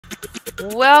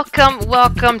Welcome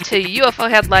to UFO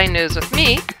Headline News with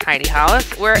me, Heidi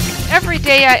Hollis, where every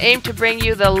day I aim to bring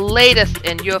you the latest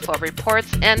in UFO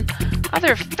reports and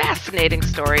other fascinating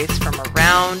stories from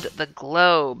around the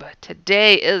globe.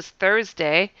 Today is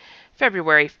Thursday,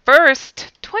 February 1st,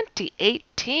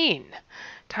 2018.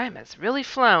 Time has really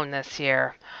flown this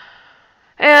year.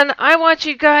 And I want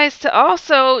you guys to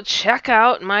also check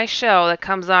out my show that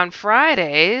comes on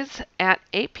Fridays at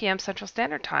 8 p.m. Central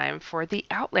Standard Time for the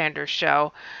Outlander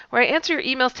Show, where I answer your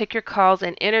emails, take your calls,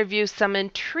 and interview some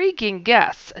intriguing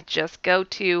guests. Just go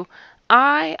to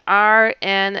irnchat.com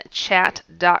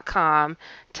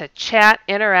to chat,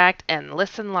 interact, and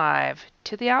listen live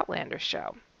to the Outlander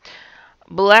Show.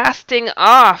 Blasting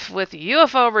off with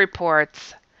UFO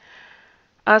reports.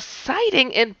 A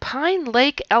sighting in Pine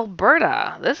Lake,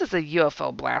 Alberta. This is a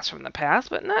UFO blast from the past,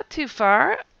 but not too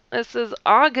far. This is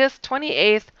August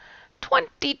 28th,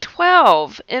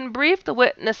 2012. In brief, the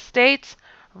witness states,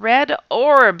 red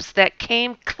orbs that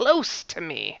came close to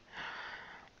me.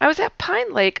 I was at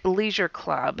Pine Lake Leisure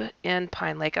Club in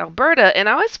Pine Lake, Alberta, and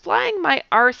I was flying my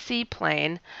RC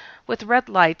plane with red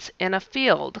lights in a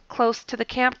field close to the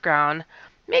campground,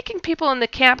 making people in the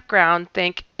campground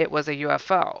think it was a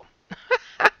UFO.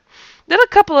 Then a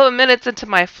couple of minutes into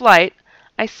my flight,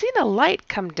 I seen a light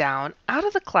come down out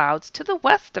of the clouds to the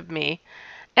west of me,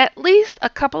 at least a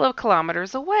couple of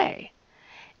kilometers away.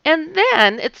 And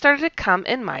then it started to come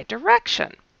in my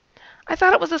direction. I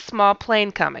thought it was a small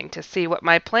plane coming to see what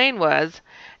my plane was,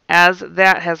 as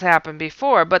that has happened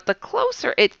before, but the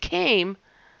closer it came,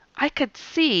 I could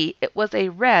see it was a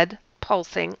red,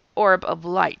 pulsing orb of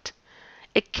light.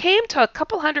 It came to a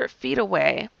couple hundred feet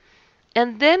away,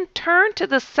 and then turned to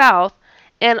the south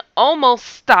and almost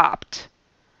stopped.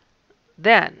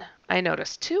 Then I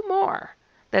noticed two more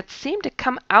that seemed to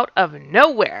come out of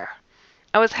nowhere.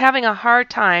 I was having a hard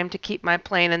time to keep my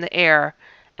plane in the air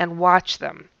and watch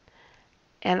them,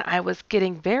 and I was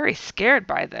getting very scared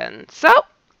by then. So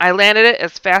I landed it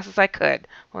as fast as I could.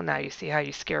 Well, now you see how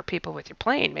you scare people with your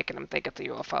plane, making them think it's a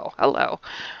UFO. Hello.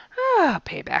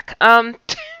 Payback. I'm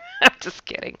just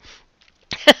kidding.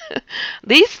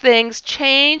 These things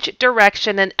change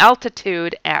direction and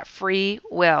altitude at free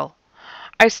will.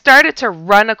 I started to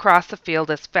run across the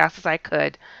field as fast as I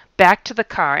could, back to the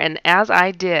car, and as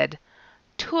I did,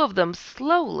 two of them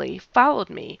slowly followed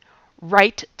me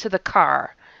right to the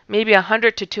car, maybe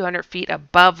 100 to 200 feet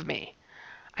above me.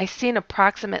 I seen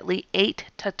approximately 8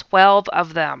 to 12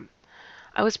 of them.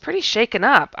 I was pretty shaken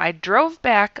up. I drove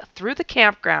back through the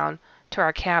campground to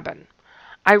our cabin.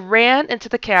 I ran into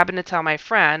the cabin to tell my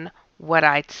friend what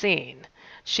I'd seen.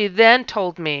 She then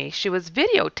told me she was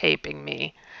videotaping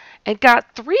me and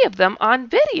got 3 of them on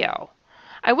video.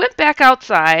 I went back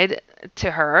outside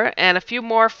to her, and a few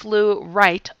more flew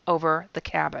right over the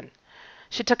cabin.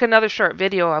 She took another short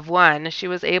video of one she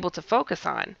was able to focus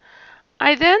on.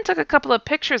 I then took a couple of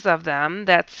pictures of them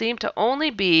that seemed to only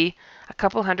be a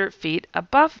couple hundred feet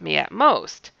above me at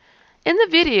most. In the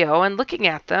video and looking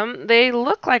at them, they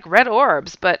look like red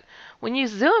orbs, but when you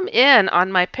zoom in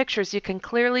on my pictures, you can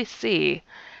clearly see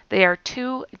they are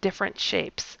 2 different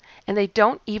shapes, and they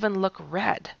don't even look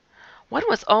red. One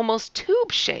was almost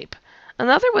tube shape.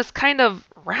 Another was kind of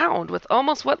round with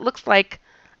almost what looks like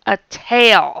a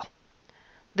tail.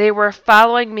 They were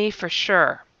following me for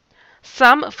sure.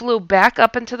 Some flew back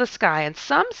up into the sky, and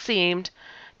some seemed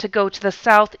to go to the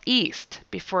southeast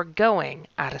before going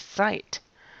out of sight.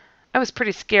 I was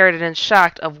pretty scared and in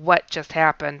shock of what just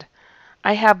happened.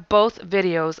 I have both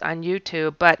videos on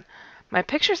YouTube, but my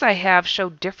pictures I have show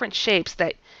different shapes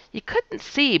that you couldn't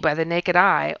see by the naked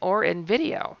eye or in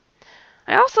video.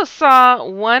 I also saw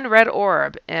one red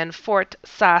orb in Fort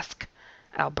Sask,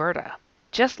 Alberta,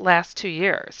 just last 2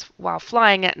 years while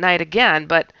flying at night again,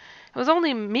 but it was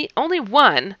only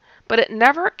one, but it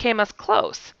never came as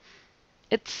close.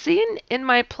 It's seen in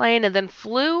my plane and then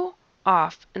flew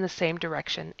off in the same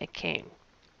direction it came.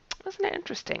 Wasn't it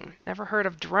interesting? Never heard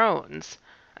of drones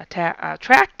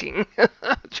attracting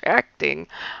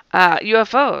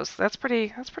UFOs. That's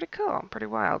pretty cool. Pretty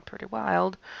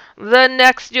wild. The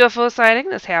next UFO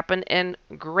sighting, this happened in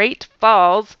Great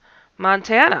Falls,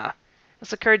 Montana.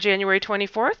 This occurred January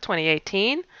 24th,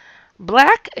 2018.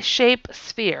 Black-shaped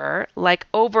sphere, like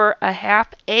over a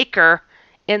half acre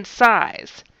in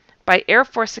size, by Air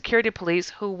Force security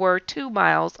police who were 2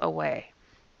 miles away.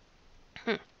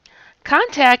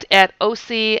 Contact at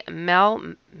O.C.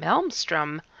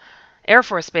 Malmstrom Air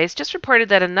Force Base just reported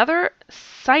that another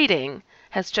sighting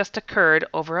has just occurred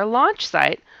over a launch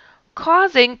site,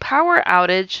 causing power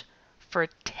outage for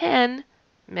 10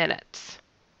 minutes.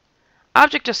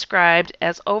 Object described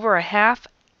as over a half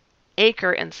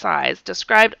acre in size,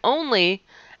 described only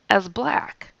as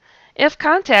black. If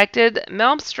contacted,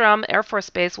 Malmstrom Air Force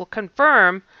Base will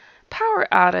confirm power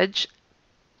outage,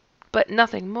 but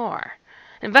nothing more.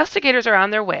 Investigators are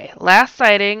on their way. Last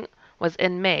sighting was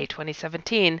in May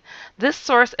 2017. This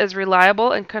source is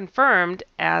reliable and confirmed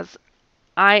as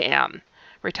I am.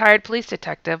 Retired police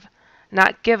detective,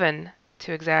 not given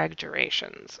to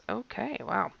exaggerations. Okay,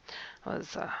 wow. It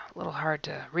was a little hard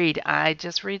to read. I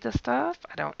just read the stuff.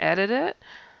 I don't edit it.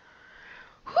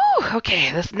 Whew,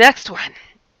 okay, this next one.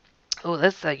 Oh,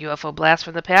 this is a UFO blast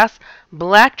from the past.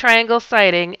 Black Triangle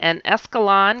sighting in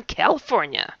Escalon,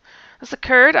 California. This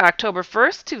occurred October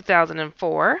 1st,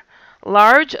 2004.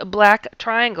 Large black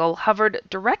triangle hovered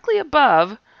directly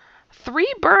above.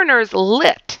 3 burners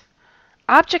lit.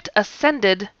 Object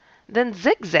ascended, then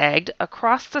zigzagged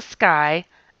across the sky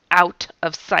out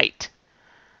of sight.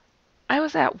 I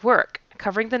was at work,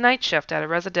 covering the night shift at a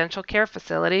residential care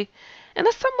facility in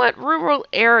a somewhat rural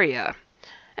area.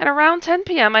 At around 10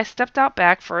 p.m., I stepped out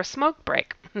back for a smoke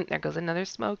break. There goes another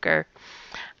smoker.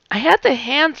 I had the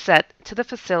handset to the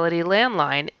facility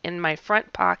landline in my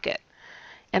front pocket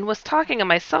and was talking on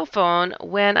my cell phone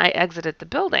when I exited the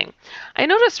building. I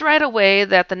noticed right away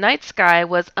that the night sky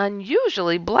was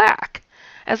unusually black,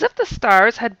 as if the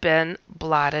stars had been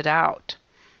blotted out.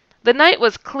 The night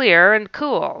was clear and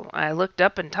cool. I looked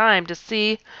up in time to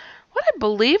see what I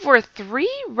believe were 3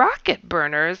 rocket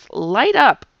burners light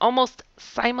up almost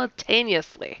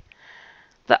simultaneously.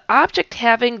 The object,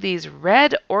 having these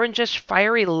red, orangish,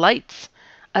 fiery lights,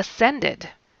 ascended.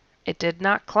 It did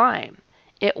not climb.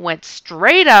 It went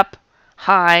straight up,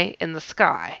 high in the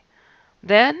sky.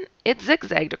 Then it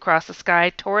zigzagged across the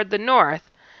sky toward the north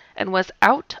and was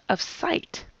out of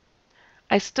sight.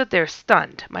 I stood there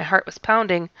stunned. My heart was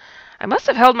pounding. I must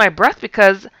have held my breath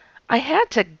because I had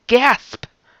to gasp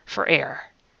for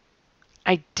air.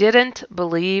 I didn't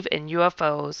believe in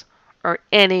UFOs or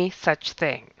any such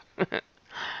thing.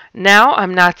 Now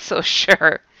I'm not so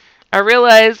sure. I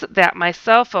realized that my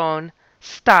cell phone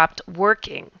stopped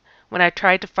working when I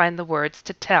tried to find the words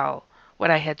to tell what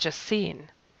I had just seen.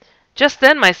 Just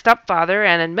then, my stepfather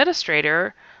and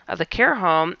administrator of the care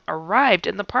home arrived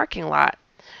in the parking lot,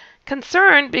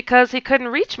 concerned because he couldn't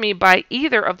reach me by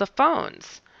either of the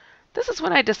phones. This is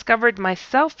when I discovered my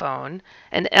cell phone,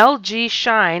 an LG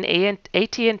Shine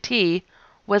AT&T,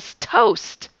 was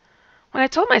toast. When I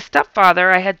told my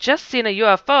stepfather I had just seen a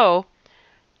UFO,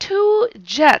 2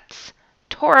 jets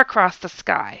tore across the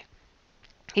sky.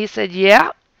 He said,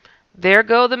 "Yeah, there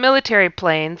go the military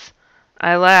planes."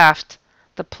 I laughed.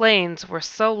 The planes were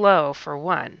so low, for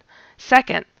one.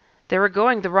 Second, they were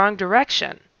going the wrong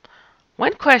direction.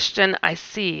 One question I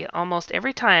see almost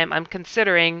every time I'm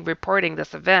considering reporting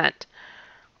this event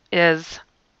is,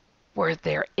 were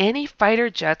there any fighter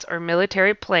jets or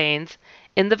military planes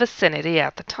in the vicinity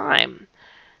at the time?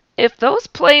 If those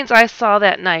planes I saw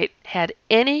that night had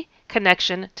any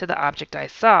connection to the object I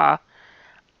saw,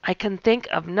 I can think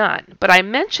of none. But I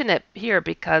mention it here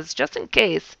because, just in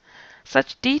case,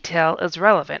 such detail is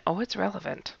relevant. Oh, it's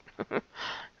relevant.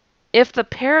 If the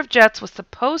pair of jets was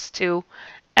supposed to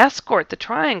escort the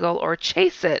triangle or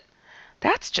chase it,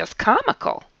 that's just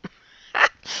comical.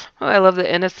 Oh, I love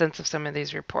the innocence of some of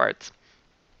these reports.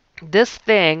 This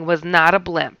thing was not a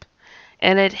blimp,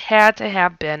 and it had to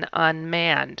have been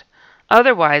unmanned.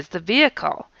 Otherwise, the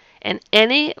vehicle and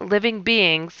any living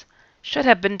beings should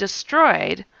have been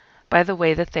destroyed by the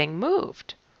way the thing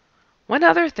moved. One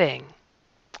other thing,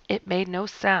 it made no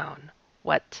sound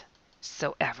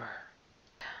whatsoever.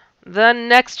 The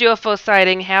next UFO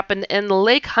sighting happened in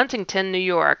Lake Huntington, New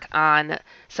York on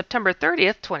September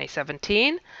 30th,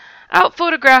 2017. Out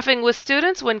photographing with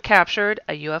students when captured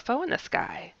a UFO in the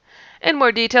sky. In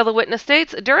more detail, the witness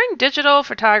states, during digital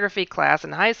photography class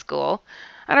in high school,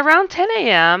 at around 10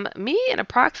 a.m., me and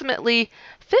approximately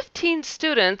 15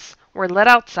 students were let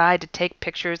outside to take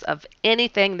pictures of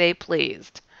anything they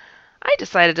pleased. I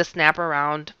decided to snap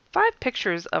around 5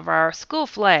 pictures of our school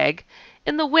flag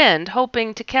in the wind,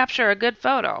 hoping to capture a good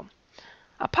photo.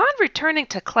 Upon returning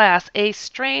to class, a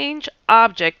strange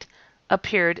object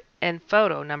appeared in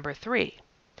photo number 3.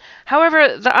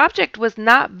 However, the object was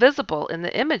not visible in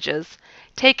the images,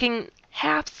 taking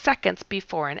half seconds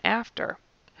before and after.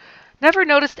 Never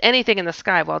noticed anything in the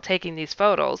sky while taking these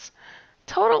photos.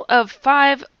 Total of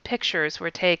 5 pictures were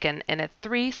taken in a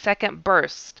 3-second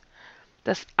burst.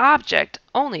 This object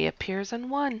only appears in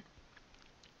one.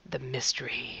 The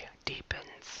mystery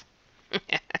deepens.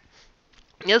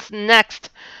 This next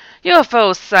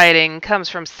UFO sighting comes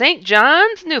from St.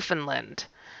 John's, Newfoundland,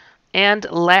 and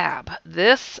lab.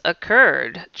 This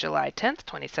occurred July 10th,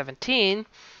 2017.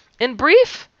 In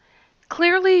brief,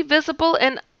 clearly visible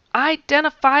and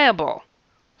identifiable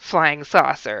flying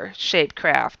saucer shaped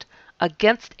craft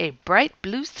against a bright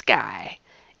blue sky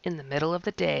in the middle of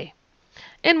the day.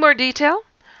 In more detail,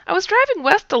 I was driving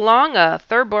west along a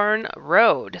Thurburn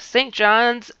Road, St.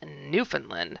 John's,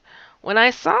 Newfoundland, when I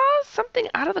saw something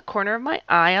out of the corner of my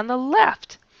eye on the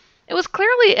left. It was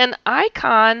clearly an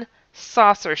icon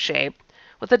saucer shape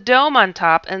with a dome on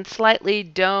top and slightly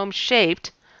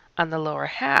dome-shaped on the lower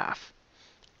half.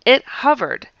 It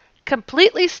hovered,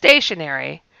 completely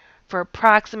stationary, for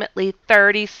approximately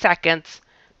 30 seconds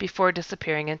before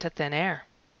disappearing into thin air.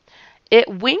 It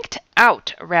winked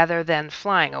out rather than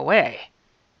flying away.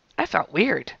 I felt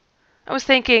weird. I was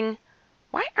thinking,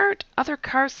 why aren't other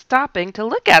cars stopping to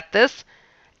look at this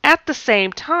at the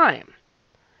same time?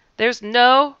 There's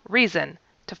no reason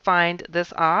to find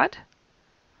this odd.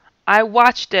 I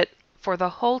watched it for the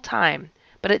whole time,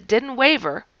 but it didn't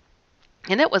waver,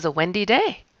 and it was a windy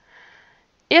day.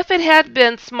 If it had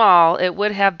been small, it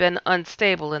would have been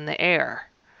unstable in the air.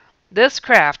 This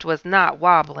craft was not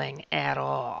wobbling at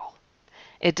all.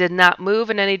 It did not move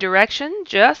in any direction,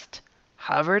 just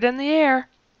hovered in the air.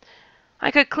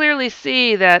 I could clearly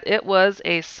see that it was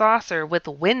a saucer with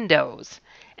windows,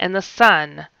 and the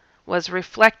sun was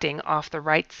reflecting off the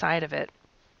right side of it.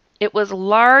 It was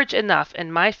large enough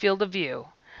in my field of view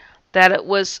that I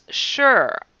was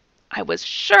sure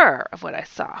of what I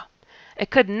saw. It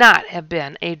could not have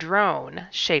been a drone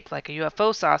shaped like a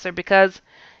UFO saucer because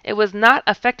it was not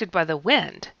affected by the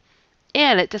wind,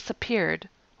 and it disappeared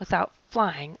without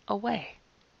flying away.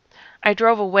 I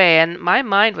drove away, and my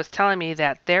mind was telling me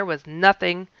that there was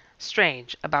nothing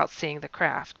strange about seeing the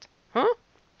craft.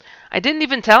 I didn't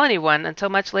even tell anyone until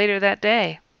much later that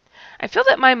day. I feel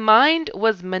that my mind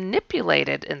was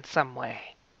manipulated in some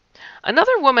way.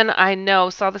 Another woman I know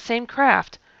saw the same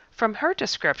craft, from her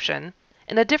description,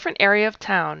 in a different area of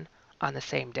town on the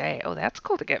same day. Oh, that's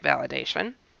cool to get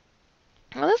validation.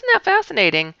 Well, isn't that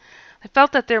fascinating? I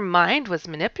felt that their mind was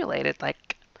manipulated,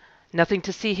 like nothing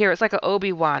to see here. It's like an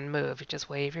Obi-Wan move. You just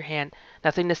wave your hand.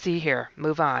 Nothing to see here.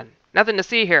 Move on. Nothing to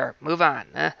see here. Move on.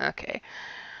 Okay.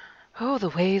 Oh, the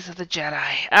ways of the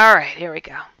Jedi. All right, here we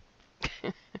go.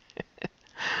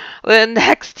 The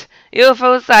next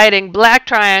UFO sighting, black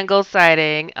triangle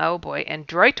sighting. Oh boy, in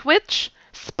Droitwich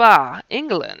Spa,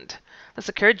 England. This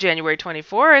occurred January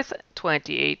 24th,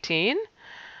 2018.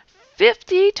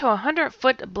 50 to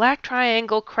 100-foot black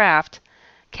triangle craft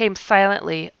came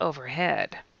silently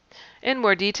overhead. In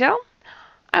more detail,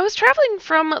 I was traveling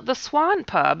from the Swan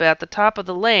pub at the top of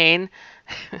the lane.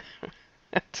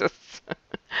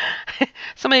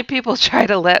 So many people try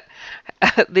to let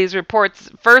these reports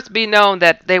first be known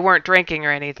that they weren't drinking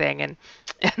or anything, and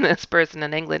this person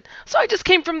in England. So I just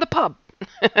came from the pub.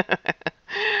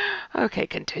 Okay,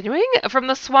 continuing. From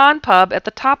the Swan pub at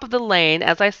the top of the lane,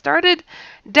 as I started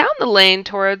down the lane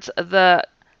towards the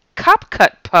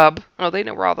Copcut pub, oh, they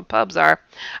know where all the pubs are,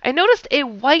 I noticed a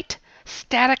white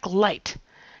static light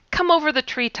come over the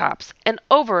treetops and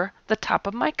over the top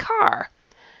of my car.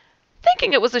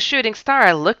 Thinking it was a shooting star,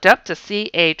 I looked up to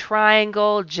see a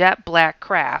triangle jet black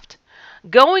craft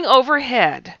going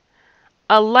overhead.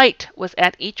 A light was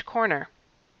at each corner.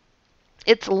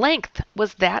 Its length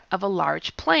was that of a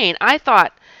large plane. I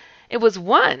thought it was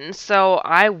one, so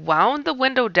I wound the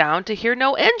window down to hear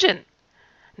no engine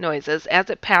noises as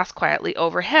it passed quietly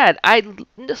overhead. I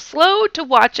slowed to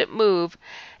watch it move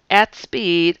at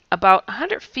speed about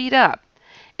 100 feet up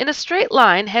in a straight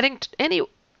line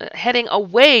heading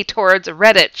away towards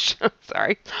Redditch.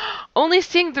 Sorry. Only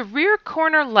seeing the rear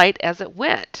corner light as it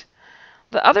went.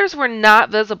 The others were not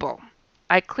visible.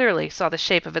 I clearly saw the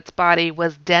shape of its body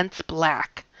was dense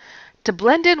black, to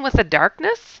blend in with the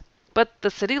darkness, but the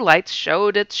city lights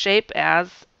showed its shape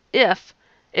as if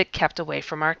it kept away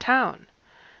from our town,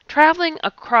 traveling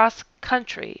across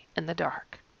country in the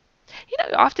dark. You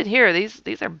know, you often hear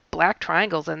these are black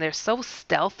triangles and they're so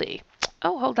stealthy.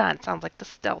 Oh, hold on. Sounds like the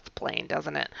stealth plane,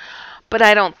 doesn't it? But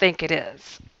I don't think it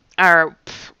is. Or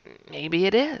maybe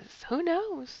it is. Who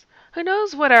knows? Who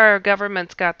knows what our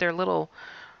government's got their little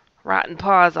rotten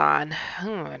paws on?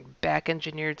 Back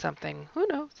engineered something. Who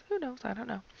knows? Who knows? I don't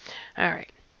know. All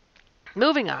right.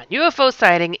 Moving on. UFO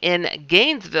sighting in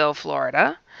Gainesville,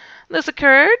 Florida. This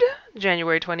occurred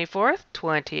January 24th,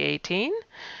 2018.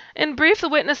 In brief, the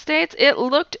witness states it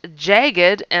looked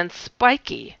jagged and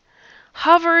spiky,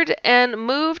 hovered and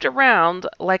moved around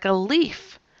like a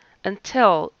leaf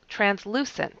until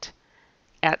translucent.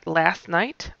 At last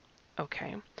night,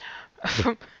 okay,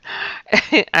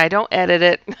 I don't edit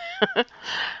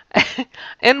it.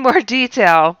 In more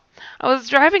detail, I was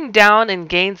driving down in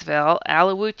Gainesville,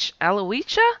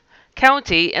 Alawita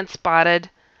County, and spotted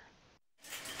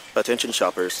Attention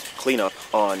shoppers, clean up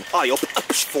on aisle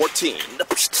 14.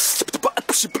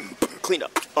 Clean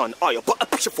up on aisle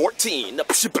 14.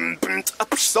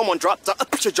 Someone dropped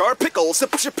a jar of pickles.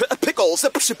 Pickles.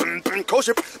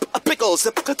 Kosher pickles.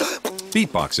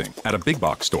 Beatboxing at a big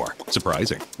box store.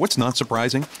 Surprising. What's not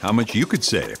surprising? How much you could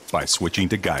save by switching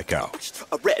to Geico.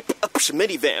 A red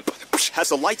minivan has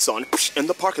the lights on in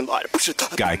the parking lot.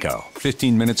 Geico.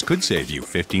 15 minutes could save you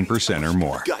 15% or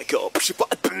more. Geico.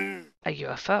 A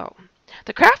UFO.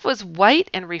 The craft was white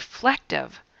and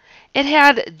reflective. It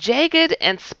had jagged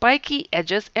and spiky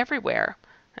edges everywhere.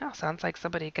 Well, sounds like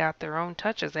somebody got their own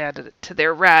touches added to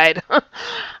their ride.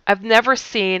 I've never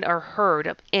seen or heard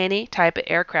of any type of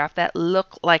aircraft that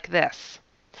looked like this.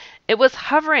 It was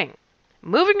hovering,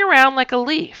 moving around like a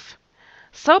leaf.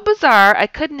 So bizarre I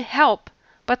couldn't help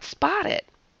but spot it.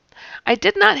 I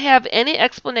did not have any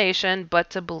explanation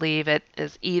but to believe it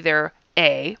is either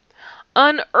A,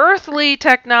 unearthly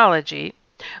technology,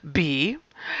 B,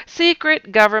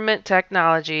 secret government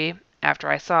technology. After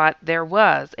I saw it, there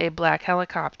was a black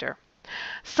helicopter.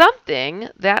 Something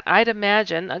that I'd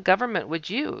imagine a government would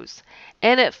use,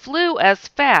 and it flew as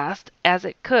fast as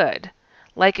it could,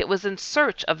 like it was in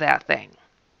search of that thing.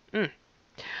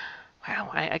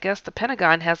 Wow, I guess the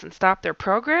Pentagon hasn't stopped their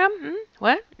program?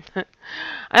 What?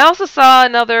 I also saw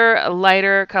another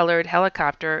lighter colored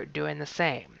helicopter doing the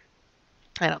same.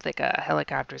 I don't think a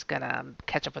helicopter is going to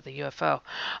catch up with a UFO.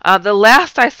 The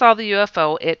last I saw the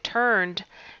UFO, it turned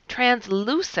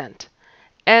translucent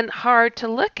and hard to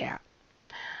look at.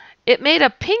 It made a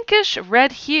pinkish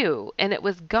red hue and it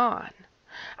was gone.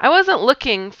 I wasn't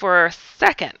looking for a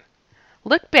second.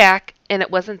 Looked back and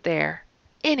it wasn't there,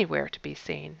 anywhere to be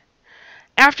seen.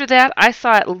 After that, I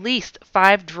saw at least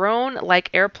 5 drone-like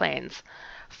airplanes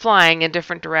flying in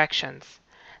different directions.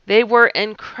 They were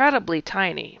incredibly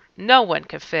tiny. No one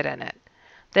could fit in it.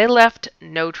 They left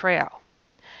no trail.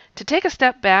 To take a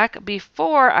step back,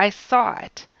 before I saw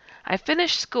it, I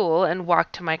finished school and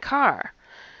walked to my car.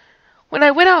 When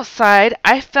I went outside,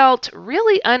 I felt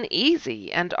really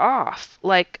uneasy and off,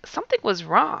 like something was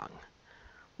wrong.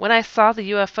 When I saw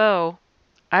the UFO,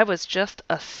 I was just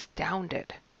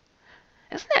astounded.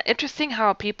 Isn't that interesting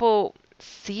how people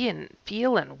see and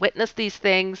feel and witness these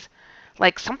things?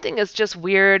 Like something is just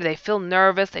weird, they feel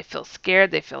nervous, they feel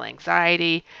scared, they feel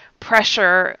anxiety,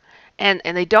 pressure, and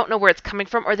they don't know where it's coming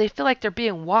from, or they feel like they're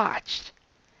being watched.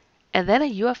 And then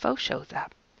a UFO shows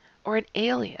up, or an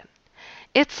alien.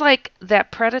 It's like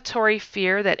that predatory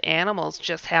fear that animals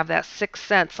just have, that sixth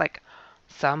sense, like,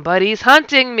 somebody's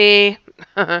hunting me,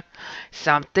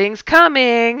 something's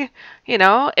coming. You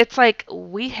know, it's like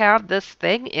we have this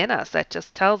thing in us that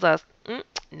just tells us,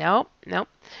 no,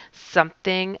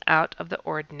 something out of the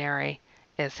ordinary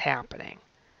is happening.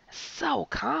 So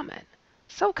common.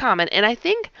 And I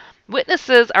think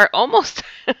witnesses are almost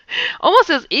almost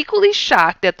as equally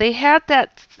shocked that they had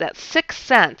that sixth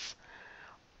sense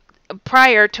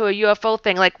prior to a UFO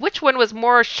thing. Like, which one was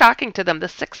more shocking to them? The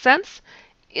sixth sense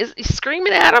is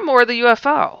screaming at them, or the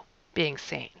UFO being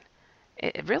seen?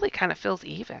 It really kind of feels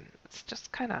even. It's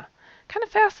just kind of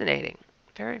fascinating.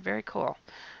 Very, very cool.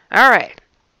 All right.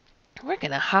 We're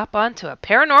going to hop on to a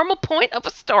paranormal point of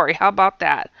a story. How about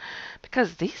that?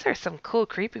 Because these are some cool,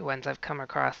 creepy ones I've come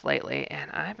across lately, and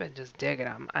I've been just digging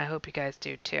them. I hope you guys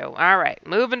do too. All right,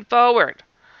 moving forward.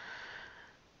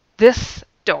 This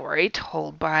story,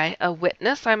 told by a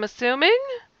witness, I'm assuming,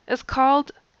 is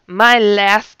called My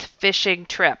Last Fishing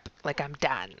Trip. Like I'm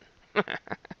done.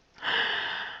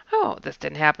 Oh, this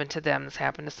didn't happen to them. This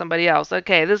happened to somebody else.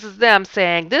 Okay, this is them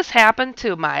saying, this happened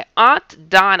to my Aunt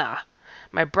Donna,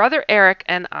 my brother Eric,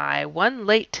 and I one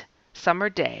late summer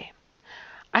day.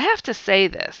 I have to say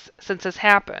this, since this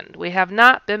happened, we have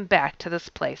not been back to this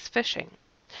place fishing.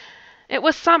 It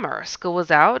was summer, school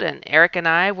was out, and Eric and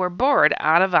I were bored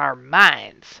out of our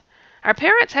minds. Our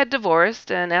parents had divorced,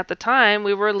 and at the time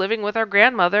we were living with our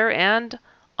grandmother and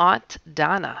Aunt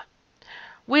Donna.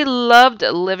 We loved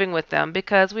living with them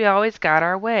because we always got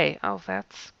our way. Oh,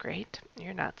 that's great.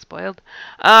 You're not spoiled.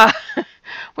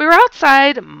 We were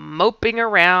outside moping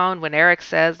around when Eric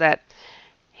says that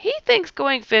he thinks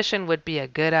going fishing would be a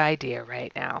good idea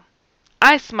right now.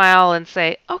 I smile and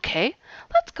say, okay,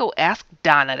 let's go ask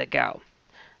Donna to go.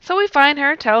 So we find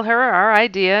her, tell her our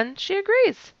idea, and she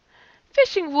agrees.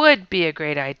 Fishing would be a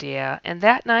great idea, and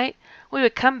that night we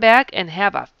would come back and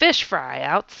have a fish fry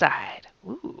outside.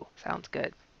 Ooh, sounds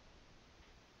good.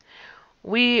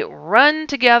 We run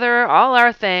together all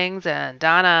our things, and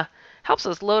Donna helps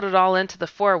us load it all into the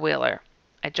four-wheeler.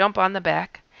 I jump on the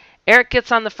back. Eric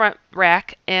gets on the front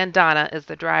rack, and Donna is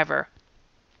the driver.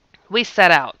 We set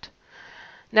out.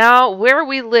 Now, where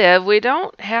we live, we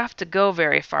don't have to go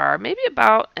very far, maybe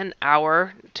about an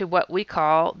hour to what we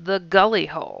call the gully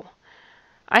hole.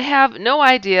 I have no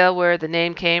idea where the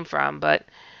name came from, but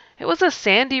it was a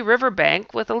sandy river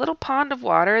bank with a little pond of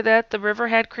water that the river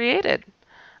had created.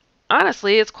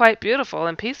 Honestly, it's quite beautiful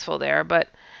and peaceful there, but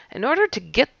in order to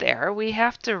get there, we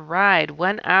have to ride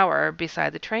 1 hour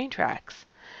beside the train tracks.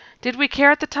 Did we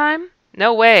care at the time?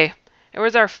 No way. It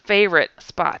was our favorite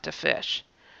spot to fish.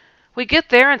 We get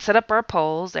there and set up our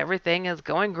poles. Everything is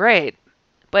going great.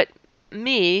 But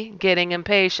me, getting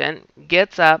impatient,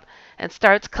 gets up and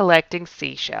starts collecting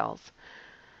seashells.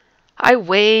 I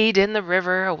wade in the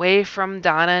river away from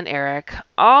Donna and Eric.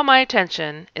 All my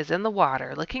attention is in the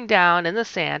water, looking down in the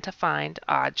sand to find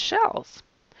odd shells.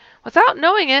 Without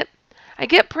knowing it, I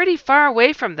get pretty far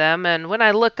away from them, and when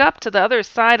I look up to the other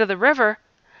side of the river,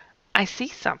 I see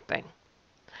something.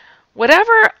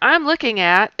 Whatever I'm looking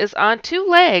at is on 2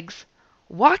 legs,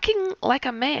 walking like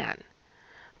a man,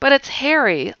 but it's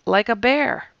hairy like a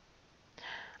bear.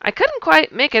 I couldn't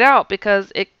quite make it out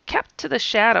because it kept to the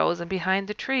shadows and behind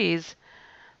the trees.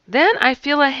 Then I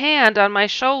feel a hand on my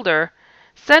shoulder,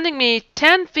 sending me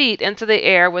 10 feet into the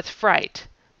air with fright,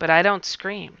 but I don't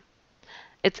scream.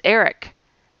 It's Eric,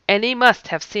 and he must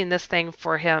have seen this thing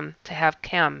for him to have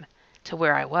come to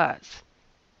where I was.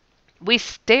 We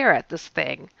stare at this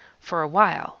thing for a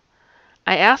while.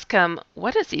 I ask him,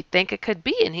 what does he think it could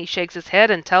be? And he shakes his head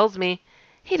and tells me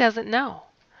he doesn't know.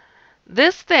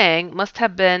 This thing must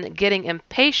have been getting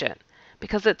impatient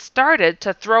because it started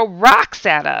to throw rocks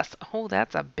at us. Oh,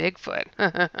 that's a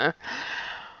Bigfoot.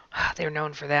 They're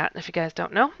known for that, if you guys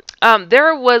don't know.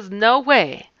 There was no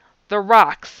way the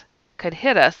rocks could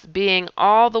hit us being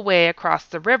all the way across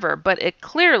the river, but it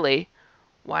clearly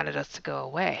wanted us to go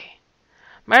away.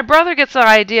 My brother gets the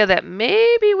idea that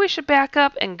maybe we should back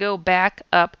up and go back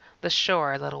up the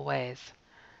shore a little ways.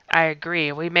 I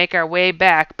agree. We make our way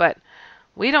back, but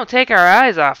we don't take our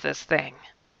eyes off this thing.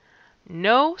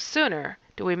 No sooner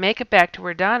do we make it back to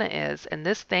where Donna is, and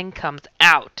this thing comes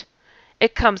out.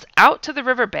 It comes out to the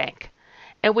riverbank,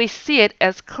 and we see it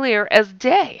as clear as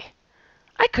day.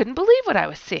 I couldn't believe what I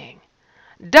was seeing.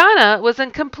 Donna was in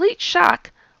complete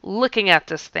shock looking at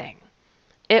this thing.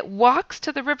 It walks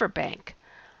to the riverbank,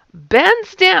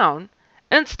 bends down,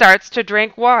 and starts to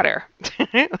drink water.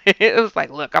 It was like,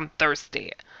 look, I'm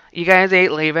thirsty. You guys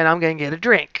ain't leaving. I'm going to get a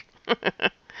drink.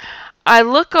 I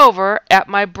look over at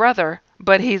my brother,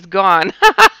 but he's gone.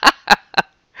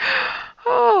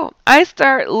 Oh, I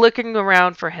start looking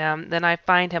around for him. Then I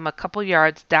find him a couple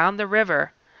yards down the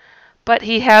river. But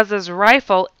he has his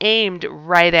rifle aimed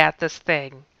right at this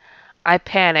thing. I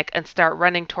panic and start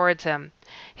running towards him.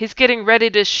 He's getting ready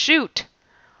to shoot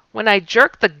when I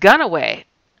jerk the gun away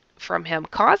from him,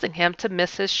 causing him to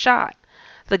miss his shot.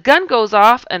 The gun goes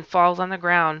off and falls on the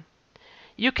ground.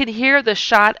 You can hear the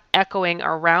shot echoing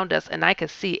around us, and I can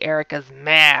see Eric is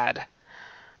mad.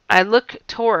 I look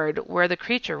toward where the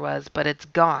creature was, but it's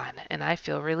gone, and I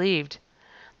feel relieved.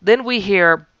 Then we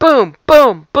hear boom,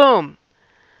 boom, boom.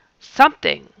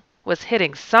 Something was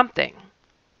hitting something.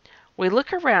 We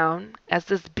look around as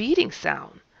this beating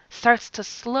sound starts to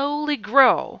slowly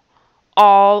grow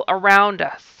all around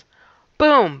us.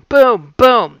 Boom, boom,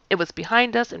 boom. It was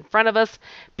behind us, in front of us,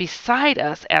 beside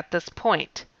us at this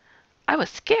point. I was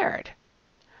scared.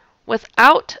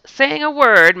 Without saying a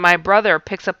word, my brother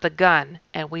picks up the gun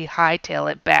and we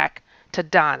hightail it back to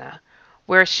Donna,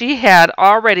 where she had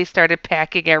already started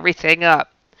packing everything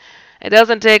up. It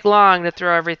doesn't take long to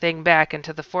throw everything back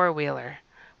into the four-wheeler.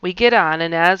 We get on,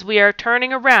 and as we are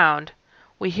turning around,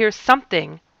 we hear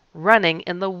something running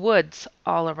in the woods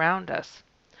all around us.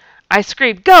 I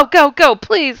scream, go, go, go,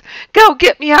 please, go,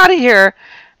 get me out of here.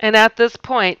 And at this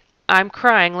point, I'm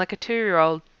crying like a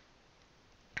 2-year-old.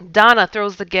 Donna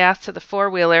throws the gas to the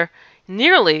four-wheeler,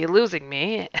 nearly losing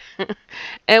me,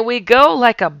 and we go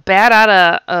like a bat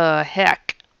out of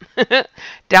heck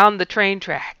down the train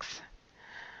tracks.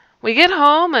 We get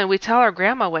home and we tell our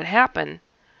grandma what happened.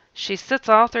 She sits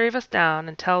all 3 of us down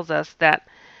and tells us that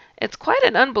it's quite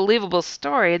an unbelievable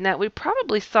story and that we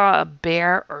probably saw a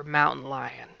bear or mountain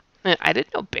lion. I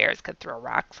didn't know bears could throw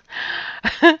rocks.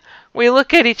 We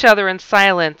look at each other in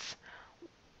silence.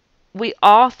 We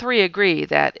all 3 agree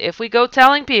that if we go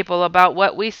telling people about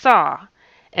what we saw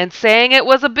and saying it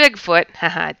was a Bigfoot,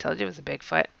 I told you it was a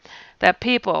Bigfoot, that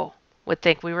people would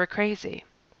think we were crazy.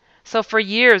 So for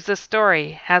years, this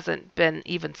story hasn't been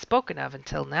even spoken of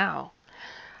until now.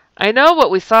 I know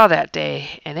what we saw that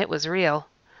day, and it was real.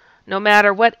 No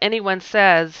matter what anyone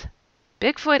says,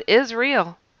 Bigfoot is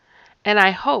real, and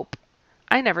I hope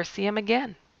I never see him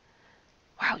again.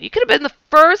 Wow, you could have been the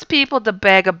first people to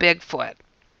bag a Bigfoot.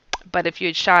 But if you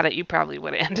had shot it, you probably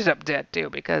would have ended up dead too,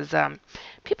 because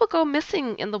people go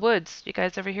missing in the woods. You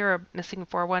guys ever hear of Missing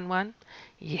 411?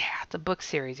 Yeah, it's a book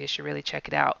series. You should really check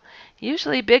it out.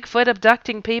 Usually Bigfoot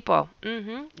abducting people.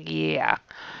 Yeah.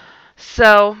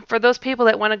 So for those people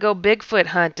that want to go Bigfoot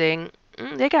hunting,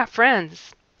 they got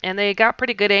friends. And they got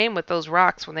pretty good aim with those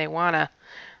rocks when they want to.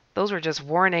 Those were just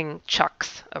warning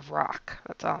chucks of rock.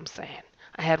 That's all I'm saying.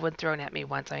 I had one thrown at me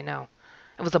once, I know.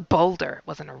 It was a boulder. It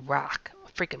wasn't a rock.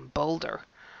 A freaking boulder.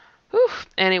 Whew.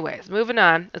 Anyways, moving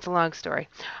on. It's a long story.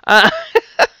 I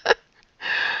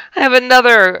have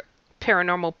another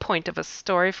paranormal point of a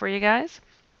story for you guys.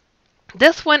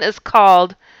 This one is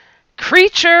called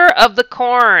Creature of the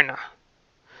Corn.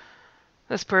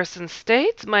 This person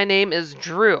states, my name is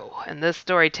Drew, and this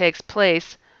story takes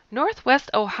place Northwest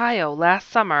Ohio last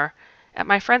summer at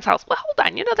my friend's house. Well, hold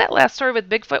on. You know that last story with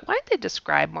Bigfoot? Why didn't they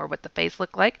describe more what the face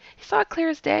looked like? He saw it clear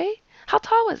as day. How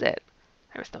tall was it?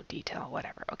 There was no detail.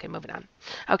 Whatever. Okay, moving on.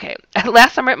 Okay,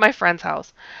 last summer at my friend's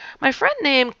house. My friend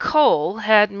named Cole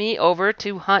had me over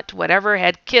to hunt whatever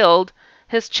had killed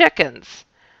his chickens,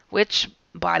 which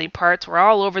body parts were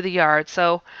all over the yard.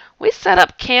 So we set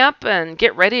up camp and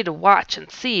get ready to watch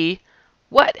and see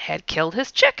what had killed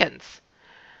his chickens.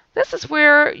 This is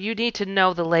where you need to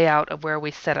know the layout of where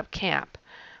we set up camp.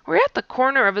 We're at the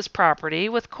corner of his property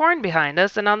with corn behind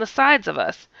us and on the sides of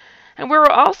us, and we were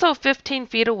also 15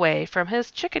 feet away from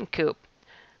his chicken coop.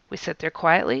 We sit there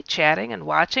quietly, chatting and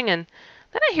watching, and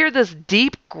then I hear this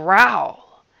deep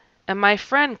growl. And my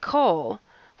friend Cole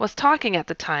was talking at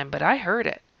the time, but I heard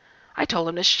it. I told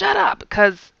him to shut up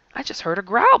because I just heard a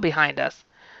growl behind us.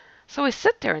 So we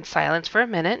sit there in silence for a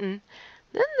minute, and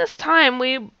then this time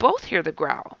we both hear the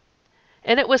growl.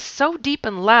 And it was so deep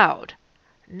and loud.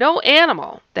 No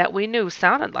animal that we knew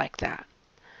sounded like that.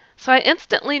 So I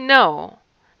instantly know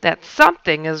that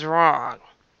something is wrong.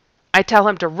 I tell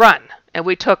him to run, and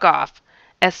we took off.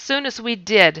 As soon as we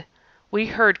did, we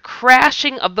heard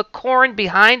crashing of the corn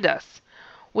behind us.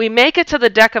 We make it to the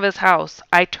deck of his house.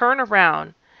 I turn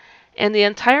around, and the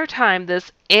entire time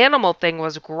this animal thing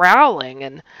was growling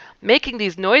and making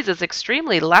these noises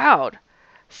extremely loud.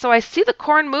 So I see the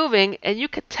corn moving, and you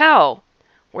could tell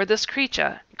where this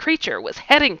creature was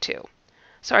heading to.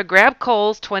 So I grab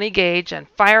Cole's 20 gauge and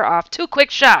fire off 2 quick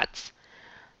shots.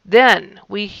 Then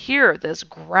we hear this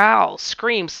growl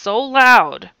scream so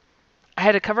loud, I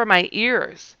had to cover my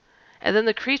ears. And then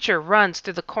the creature runs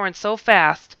through the corn so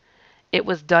fast, it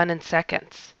was done in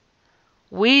seconds.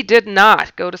 We did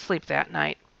not go to sleep that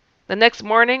night. The next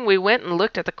morning, we went and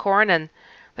looked at the corn, and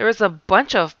there was a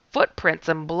bunch of footprints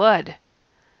and blood.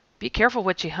 Be careful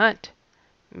what you hunt.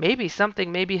 Maybe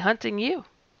something may be hunting you.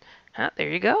 There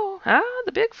you go.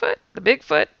 The Bigfoot. The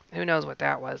Bigfoot. Who knows what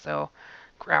that was, though.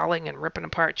 Growling and ripping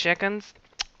apart chickens.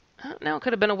 No, it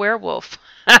could have been a werewolf.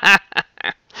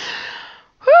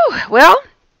 Whew. Well,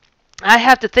 I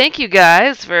have to thank you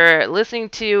guys for listening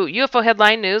to UFO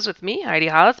Headline News with me, Heidi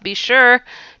Hollis. Be sure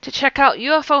to check out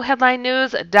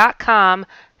UFOHeadlineNews.com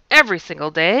every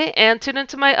single day and tune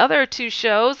into my other 2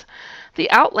 shows,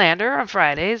 The Outlander on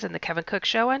Fridays and The Kevin Cook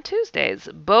Show on Tuesdays.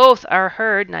 Both are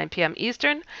heard 9 p.m.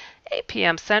 Eastern, 8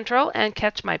 p.m. Central, and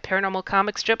catch my paranormal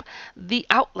comic strip, The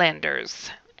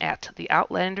Outlanders, at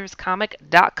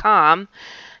theoutlanderscomic.com.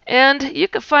 And you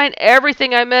can find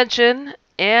everything I mention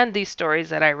and these stories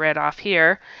that I read off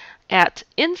here at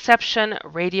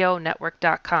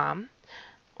InceptionRadioNetwork.com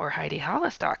or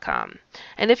HeidiHollis.com.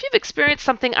 And if you've experienced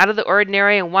something out of the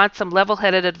ordinary and want some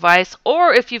level-headed advice,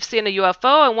 or if you've seen a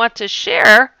UFO and want to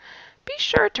share, be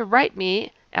sure to write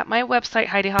me at my website,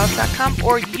 HeidiHollis.com,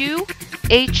 or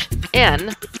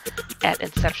UHN at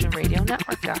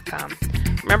InceptionRadioNetwork.com.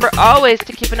 Remember always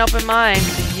to keep an open mind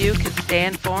so you can stay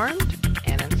informed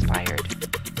and inspired.